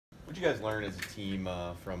you guys learn as a team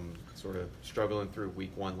from sort of struggling through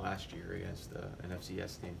week one last year against an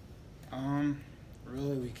FCS team?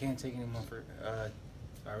 Really, we can't take anyone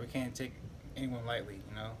we can't take anyone lightly.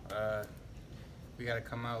 We got to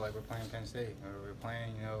come out like we're playing Penn State, or we're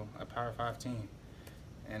playing, a Power 5 team.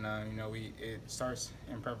 And it starts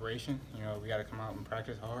in preparation. We got to come out and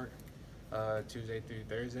practice hard, Tuesday through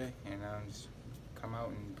Thursday, and just come out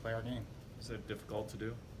and play our game. Is it difficult to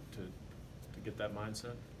do to get that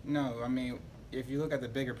mindset? No, I mean, if you look at the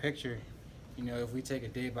bigger picture, if we take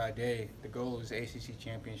it day by day, the goal is ACC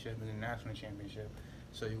championship and the national championship.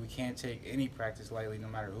 So we can't take any practice lightly, no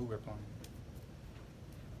matter who we're playing.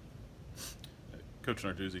 Coach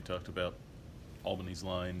Narduzzi talked about Albany's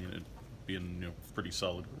line, being pretty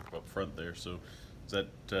solid up front there. So is that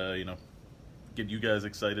get you guys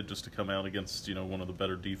excited just to come out against one of the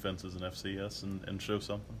better defenses in FCS and show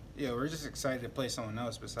something? Yeah, we're just excited to play someone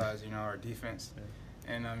else besides our defense. Yeah.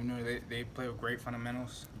 And they play with great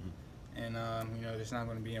fundamentals. Mm-hmm. And it's not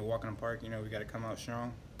going to be a walk in the park. We got to come out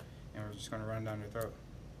strong, and we're just going to run down their throat.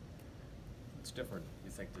 What's different,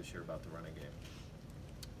 you think, this year about the running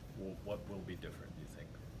game? What will be different, do you think?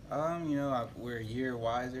 We're a year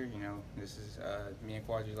wiser. This is me and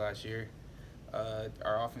Quadri last year.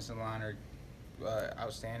 Our offensive line are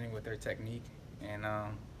outstanding with their technique, and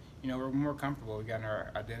we're more comfortable. We got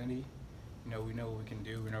our identity. We know what we can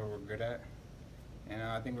do. We know what we're good at, and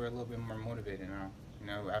I think we're a little bit more motivated now.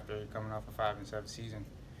 After coming off a 5-7 season,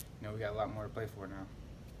 we got a lot more to play for now.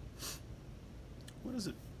 What does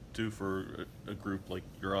it do for a group like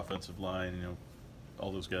your offensive line?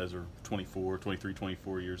 All those guys are 24, 23,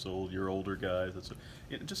 24 years old. You're older guys.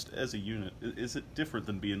 Just as a unit, is it different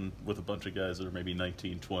than being with a bunch of guys that are maybe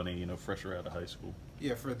 19, 20, fresher out of high school?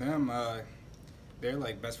 Yeah, for them, they're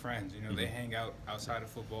like best friends. Mm-hmm. They hang out outside of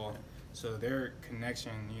football, so their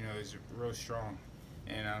connection, is real strong,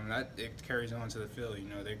 and that it carries on to the field.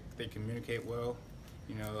 They communicate well.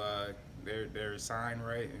 They're assigned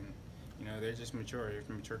right, and they're just mature. They're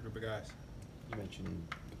a mature group of guys. You mentioned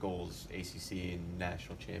the goals, ACC and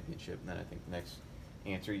national championship, and then I think the next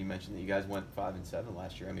answer you mentioned that you guys went 5-7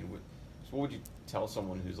 last year. I mean, so what would you tell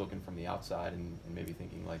someone who's looking from the outside and maybe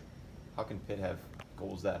thinking like, how can Pitt have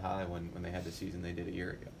goals that high when they had the season they did a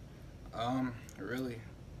year ago? Really,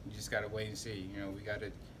 you just gotta wait and see. We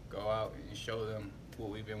gotta go out and show them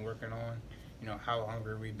what we've been working on. How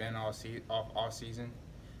hungry we've been all season,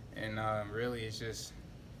 and really,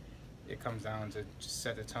 it comes down to just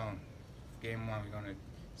set the tone. Game 1, we're going to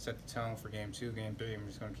set the tone for game 2, game 3, and we're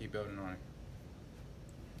just going to keep building on it.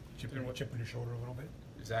 Chip on your shoulder a little bit?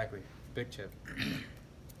 Exactly. Big chip.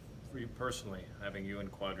 For you personally, having you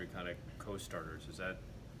and Quadri kind of co-starters, is that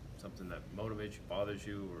something that motivates you, bothers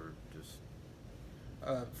you, or just?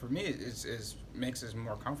 For me, it makes us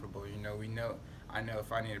more comfortable. I know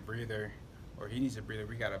if I need a breather or he needs a breather,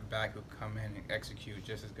 we got a back who come in and execute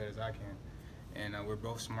just as good as I can. And we're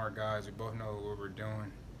both smart guys. We both know what we're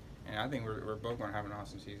doing. And I think we're both going to have an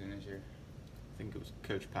awesome season this year. I think it was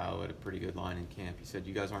Coach Powell had a pretty good line in camp. He said,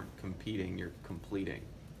 you guys aren't competing, you're completing.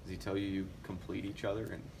 Does he tell you complete each other?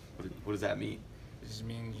 And what does that mean? It just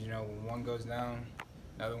means, when one goes down,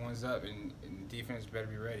 the other one's up, and defense better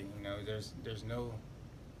be ready. There's no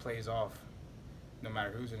plays off, no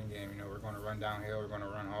matter who's in the game. We're going to run downhill, we're going to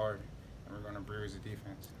run hard, and we're going to bruise the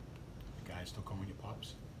defense. The guys still calling you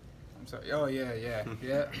Pops? I'm sorry. Oh, yeah.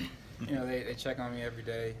 They check on me every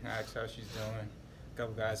day, ask how she's doing. A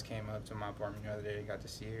couple guys came up to my apartment the other day, got to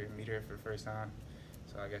see her, meet her for the first time.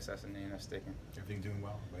 So I guess that's the name that's sticking. Everything doing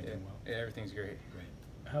well? Everybody doing well? Yeah, everything's great. Great.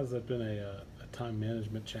 How's that been a time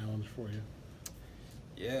management challenge for you?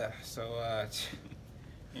 Yeah, so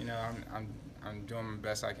I'm doing my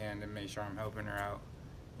best I can to make sure I'm helping her out.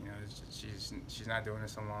 She's not doing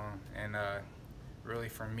this alone, and really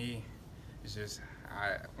for me, it's just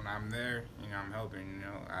when I'm there, I'm helping.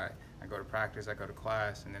 I go to practice, I go to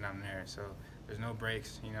class, and then I'm there. So there's no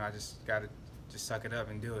breaks. I just gotta suck it up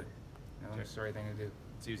and do it. It's the right thing to do.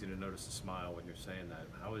 It's easy to notice a smile when you're saying that.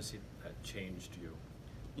 How has that changed you?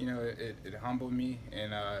 It humbled me,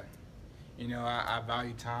 and I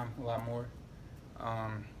value time a lot more.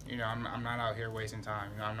 I'm not out here wasting time.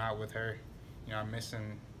 I'm not with her. I'm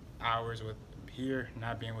missing hours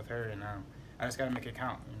not being with her, and I just got to make it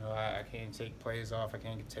count. I can't take plays off. I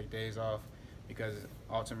can't take days off because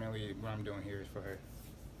ultimately what I'm doing here is for her.